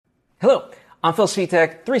Hello, I'm Phil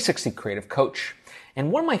Svitek, 360 Creative Coach,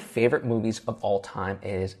 and one of my favorite movies of all time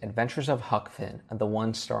is Adventures of Huck Finn, the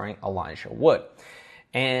one starring Elijah Wood.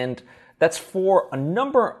 And that's for a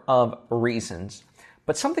number of reasons,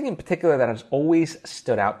 but something in particular that has always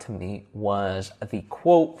stood out to me was the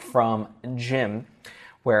quote from Jim,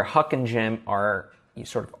 where Huck and Jim are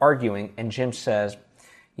sort of arguing, and Jim says,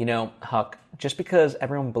 "You know, Huck, just because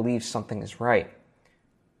everyone believes something is right,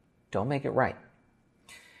 don't make it right."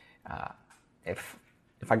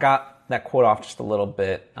 If I got that quote off just a little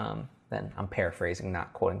bit, then I'm paraphrasing,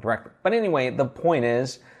 not quoting directly. But anyway, the point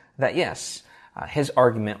is that yes, his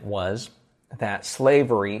argument was that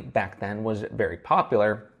slavery back then was very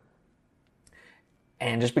popular,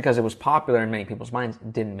 and just because it was popular in many people's minds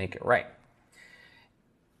didn't make it right.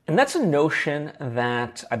 And that's a notion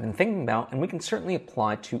that I've been thinking about, and we can certainly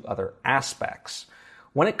apply to other aspects.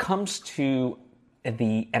 When it comes to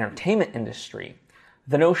the entertainment industry,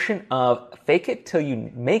 the notion of fake it till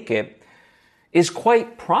you make it is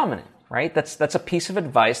quite prominent, right? That's a piece of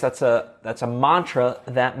advice, that's a mantra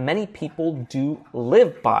that many people do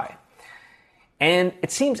live by. And it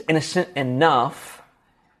seems innocent enough,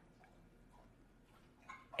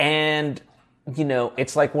 and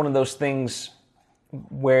it's like one of those things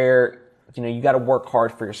where you got to work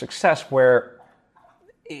hard for your success, where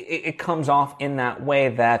it comes off in that way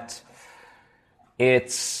that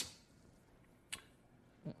it's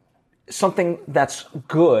something that's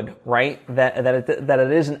good, right? That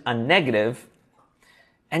it isn't a negative,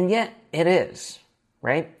 and yet it is,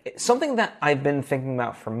 right? Something that I've been thinking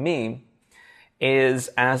about for me is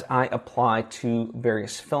as I apply to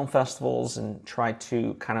various film festivals and try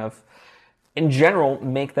to kind of, in general,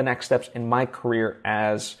 make the next steps in my career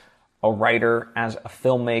as a writer, as a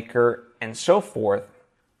filmmaker, and so forth.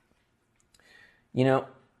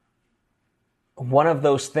 One of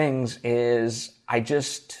those things is I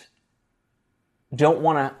just don't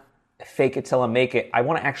want to fake it till I make it. I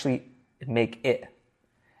want to actually make it.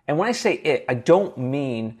 And when I say it, I don't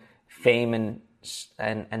mean fame and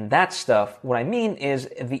that stuff. What I mean is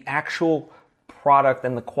the actual product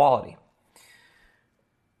and the quality.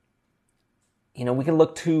 We can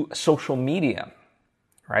look to social media,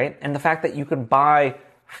 right? And the fact that you can buy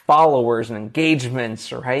followers and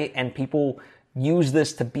engagements, right? And people use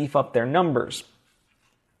this to beef up their numbers.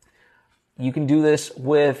 You can do this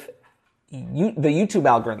with the YouTube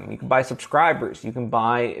algorithm. You can buy subscribers, you can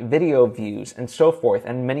buy video views, and so forth.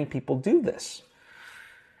 And many people do this.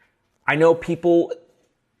 I know people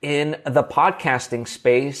in the podcasting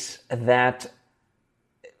space that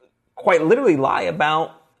quite literally lie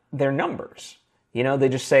about their numbers. They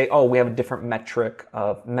just say, oh, we have a different metric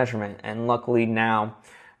of measurement. And luckily now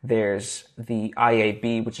there's the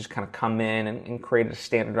IAB, which has kind of come in and created a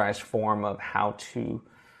standardized form of how to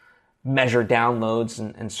measure downloads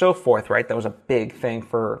and so forth, right? That was a big thing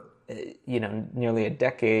for, nearly a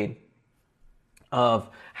decade of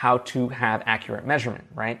how to have accurate measurement,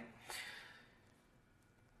 right?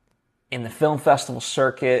 In the film festival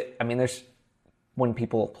circuit, when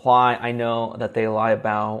people apply, I know that they lie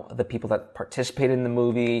about the people that participated in the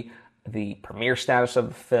movie, the premiere status of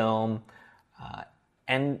the film,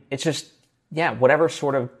 and it's just, whatever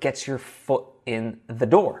sort of gets your foot in the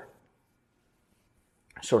door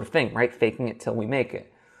sort of thing, right? Faking it till we make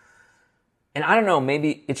it. And I don't know,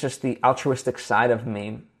 maybe it's just the altruistic side of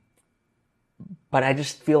me, but I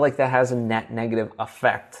just feel like that has a net negative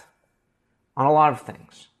effect on a lot of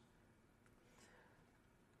things.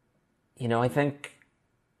 I think,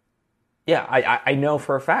 I know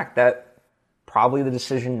for a fact that probably the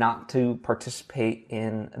decision not to participate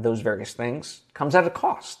in those various things comes at a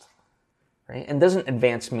cost, right? And doesn't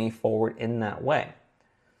advance me forward in that way.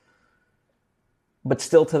 But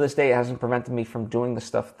still to this day, it hasn't prevented me from doing the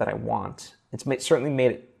stuff that I want. It's certainly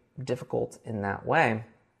made it difficult in that way.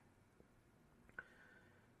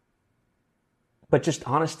 But just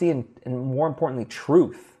honesty and more importantly,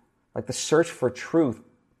 truth. Like the search for truth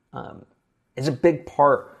is a big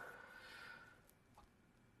part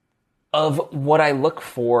of what I look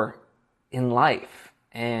for in life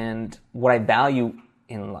and what I value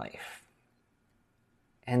in life.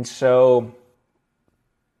 And so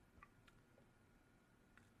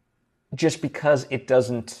just because it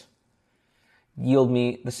doesn't yield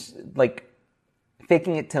me this, like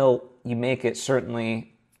faking it till you make it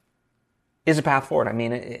certainly is a path forward.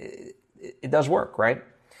 It does work, right?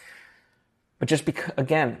 But just because,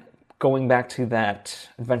 again, going back to that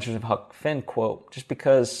Adventures of Huck Finn quote, just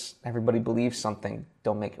because everybody believes something,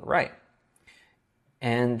 don't make it right.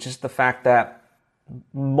 And just the fact that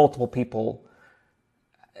multiple people,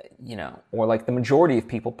 or like the majority of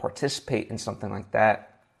people participate in something like that,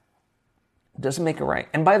 doesn't make it right.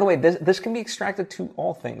 And by the way, this can be extracted to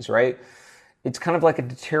all things, right? It's kind of like a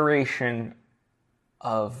deterioration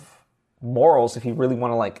of morals if you really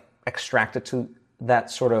want to like extract it to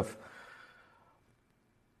that sort of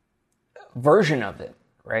version of it,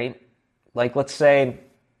 right? Like let's say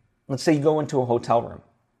you go into a hotel room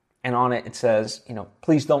and on it says,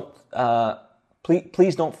 please don't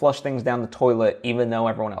flush things down the toilet even though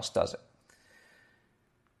everyone else does it.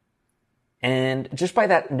 And just by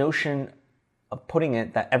that notion of putting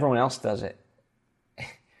it that everyone else does it,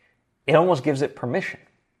 it almost gives it permission.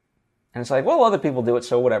 And it's like, well, other people do it,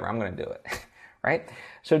 so whatever, I'm going to do it, right?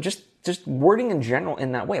 So just wording in general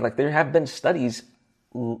in that way. Like there have been studies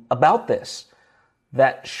about this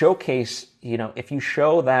that showcase, if you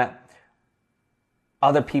show that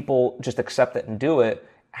other people just accept it and do it,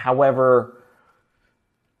 however,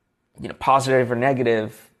 positive or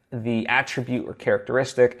negative, the attribute or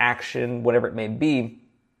characteristic, action, whatever it may be,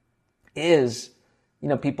 is,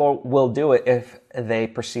 people will do it if they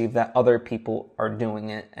perceive that other people are doing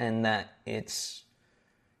it and that it's,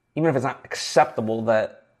 even if it's not acceptable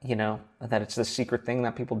that, that it's the secret thing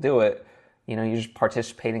that people do it, you're just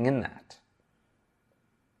participating in that.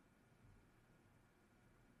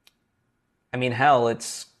 I mean, hell,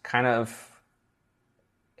 it's kind of,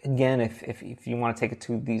 again, if you want to take it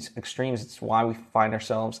to these extremes, it's why we find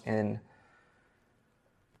ourselves in,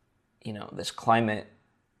 this climate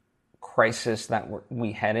crisis that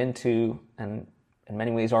we head into, and in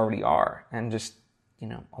many ways already are, and just,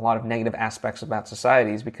 a lot of negative aspects about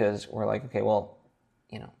societies because we're like, okay, well,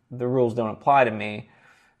 the rules don't apply to me,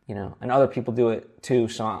 and other people do it too,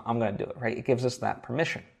 so I'm going to do it, right? It gives us that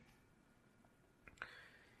permission.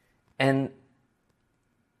 And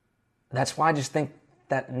that's why I just think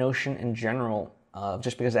that notion in general of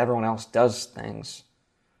just because everyone else does things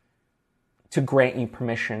to grant you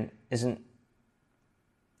permission isn't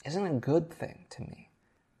a good thing to me.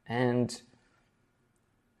 And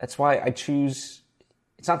that's why I choose,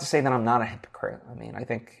 it's not to say that I'm not a hypocrite. I mean, I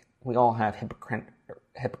think we all have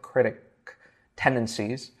hypocritic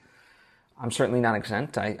tendencies. I'm certainly not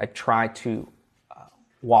exempt. I try to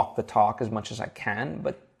walk the talk as much as I can,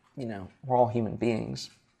 but, we're all human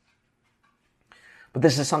beings. But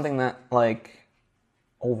this is something that, like,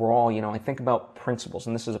 overall, I think about principles,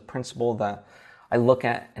 and this is a principle that I look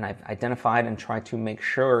at and I've identified and try to make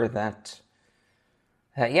sure that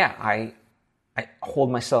I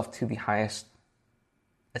hold myself to the highest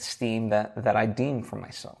esteem that I deem for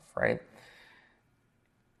myself, right?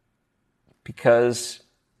 Because,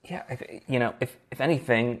 if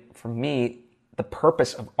anything, for me, the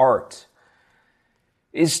purpose of art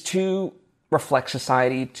is to reflect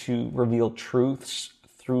society, to reveal truths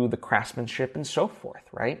through the craftsmanship and so forth,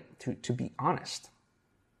 right? To be honest.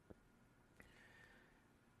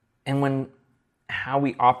 And when how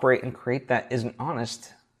we operate and create that isn't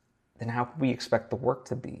honest, then how can we expect the work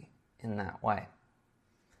to be in that way?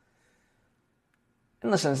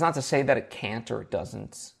 And listen, it's not to say that it can't or it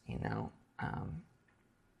doesn't,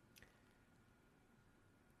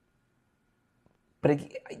 but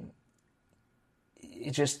it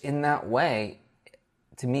just in that way,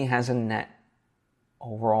 to me, has a net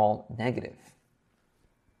overall negative.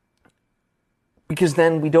 Because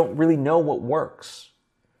then we don't really know what works.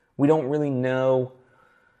 We don't really know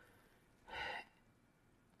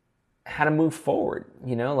how to move forward.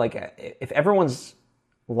 Like if everyone's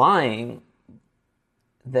lying,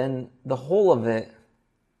 then the whole of it,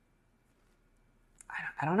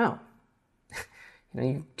 I don't know.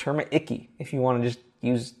 You term it icky if you want to just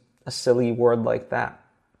use a silly word like that.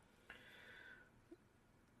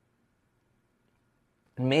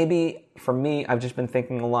 Maybe for me, I've just been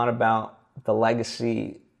thinking a lot about the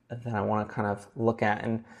legacy that I want to kind of look at.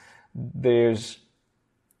 And there's,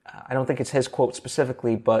 I don't think it's his quote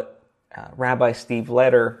specifically, but Rabbi Steve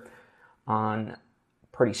Leder on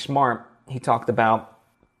Pretty Smart, he talked about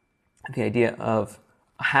the idea of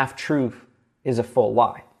a half-truth is a full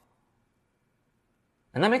lie.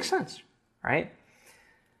 And that makes sense, right?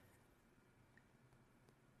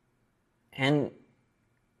 And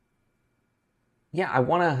I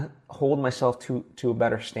want to hold myself to a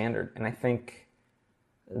better standard. And I think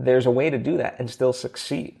there's a way to do that and still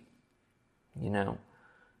succeed. I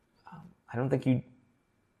don't think you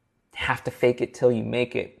have to fake it till you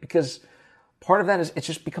make it, because part of that is it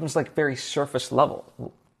just becomes like very surface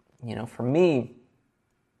level. For me,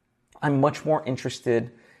 I'm much more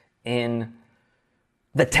interested in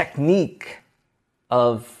the technique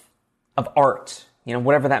of art,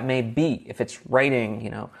 whatever that may be. If it's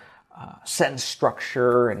writing, sentence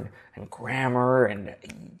structure and grammar and,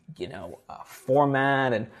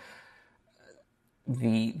 format and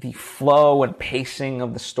the flow and pacing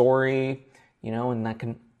of the story, and that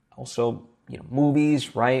can also,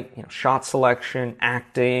 movies, right? Shot selection,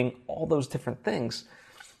 acting, all those different things.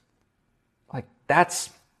 Like, that's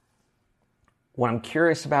what I'm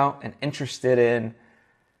curious about and interested in.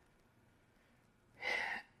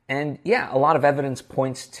 And yeah, a lot of evidence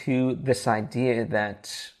points to this idea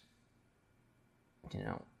that,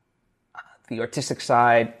 the artistic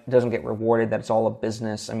side doesn't get rewarded, that it's all a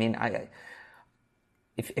business. I mean,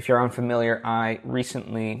 if you're unfamiliar, I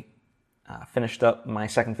recently finished up my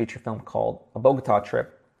second feature film called A Bogota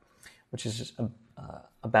Trip, which is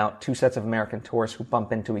about two sets of American tourists who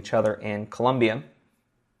bump into each other in Colombia.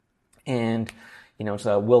 And, it's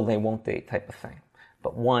a will they, won't they type of thing.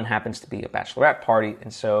 But one happens to be a bachelorette party,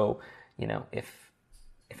 and so,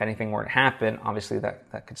 if anything were to happen, obviously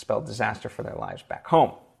that could spell disaster for their lives back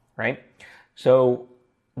home, right? So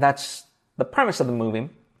that's the premise of the movie.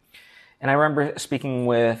 And I remember speaking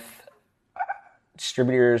with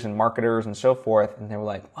distributors and marketers and so forth, and they were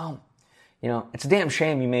like, well, it's a damn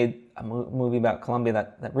shame you made a movie about Colombia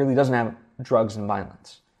that really doesn't have drugs and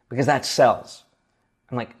violence, because that sells.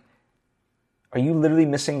 I'm like, are you literally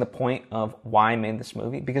missing the point of why I made this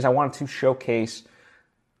movie? Because I wanted to showcase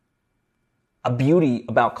a beauty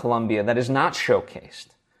about Colombia that is not showcased.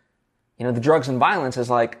 The drugs and violence is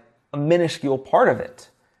like a minuscule part of it.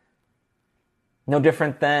 No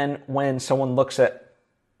different than when someone looks at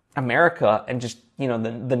America and just,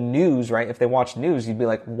 the news, right? If they watch news, you'd be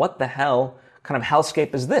like, what the hell kind of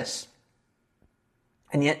hellscape is this?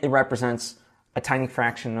 And yet it represents a tiny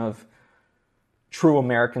fraction of true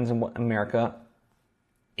Americans and what America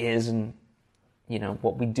is, and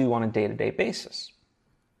what we do on a day-to-day basis.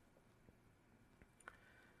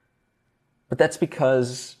 But that's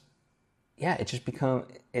because, it just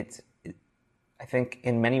I think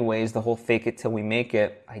in many ways the whole fake it till we make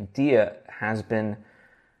it idea has been,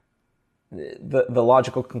 the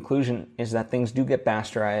logical conclusion is that things do get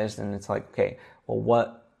bastardized, and it's like, okay,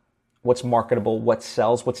 well, what's marketable, what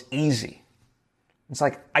sells, what's easy? It's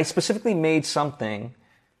like, I specifically made something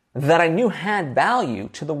that I knew had value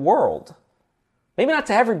to the world. Maybe not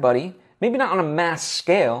to everybody, maybe not on a mass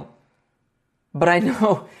scale, but I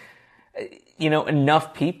know,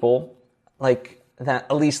 enough people, like, that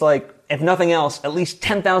at least, like, if nothing else, at least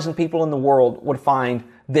 10,000 people in the world would find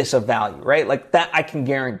this of value, right? Like, that I can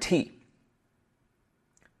guarantee.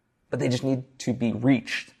 But they just need to be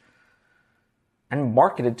reached and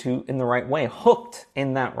marketed to in the right way, hooked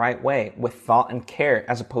in that right way with thought and care,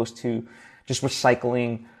 as opposed to just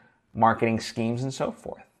recycling marketing schemes and so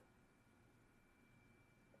forth.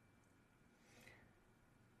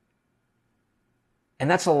 And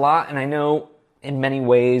that's a lot, and I know in many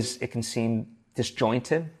ways it can seem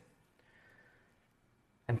disjointed.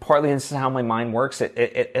 And partly this is how my mind works.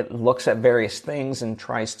 It looks at various things and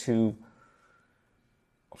tries to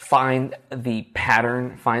find the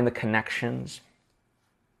pattern, find the connections.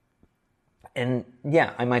 And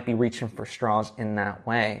yeah, I might be reaching for straws in that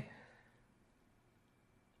way.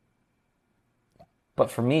 But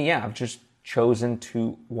for me, I've just chosen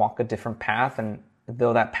to walk a different path. And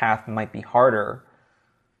though that path might be harder,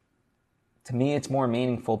 to me, it's more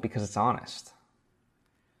meaningful because it's honest.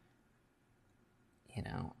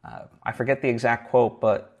 I forget the exact quote,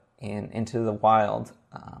 but in Into the Wild,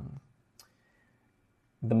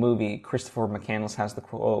 the movie, Christopher McCandless has the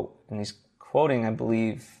quote, and he's quoting, I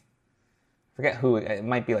believe, I forget who, it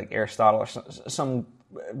might be like Aristotle or some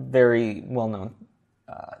very well-known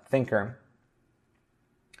thinker,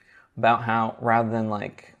 about how rather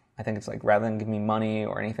than give me money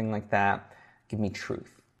or anything like that, give me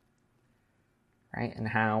truth. Right? And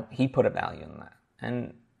how he put a value in that.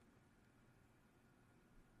 And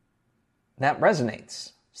that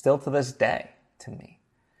resonates still to this day to me.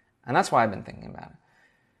 And that's why I've been thinking about it.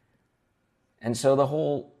 And so the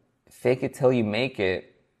whole fake it till you make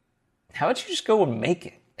it, how about you just go and make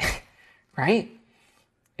it? Right?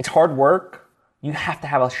 It's hard work. You have to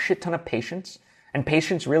have a shit ton of patience. And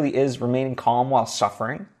patience really is remaining calm while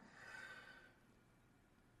suffering.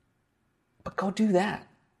 But go do that.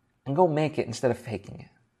 And go make it instead of faking it.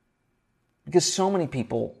 Because so many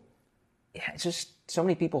people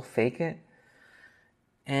fake it.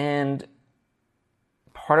 And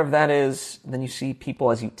part of that is then you see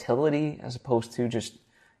people as utility as opposed to just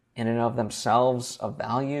in and of themselves of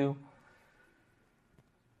value.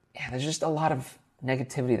 Yeah, there's just a lot of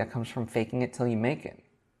negativity that comes from faking it till you make it.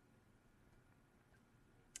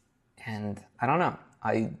 And I don't know.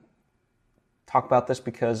 I talk about this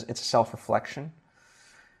because it's a self-reflection.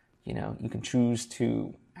 You can choose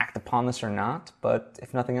to act upon this or not, but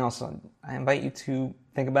if nothing else, I invite you to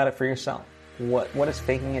think about it for yourself. What does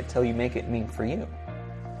faking it till you make it mean for you?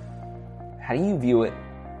 How do you view it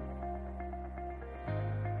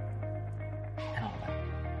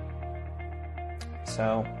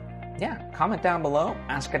So yeah, comment down below,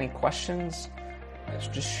 ask any questions,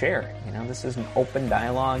 just share. This is an open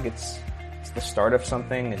dialogue. It's the start of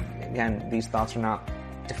something. And again, these thoughts are not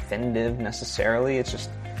definitive necessarily. It's just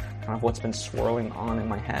kind of what's been swirling on in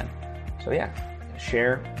my head. So yeah,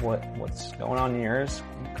 share what's going on in yours.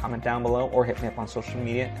 Comment down below or hit me up on social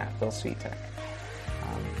media @PhilSweetTech.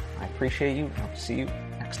 I appreciate you. I'll see you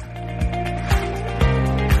next time.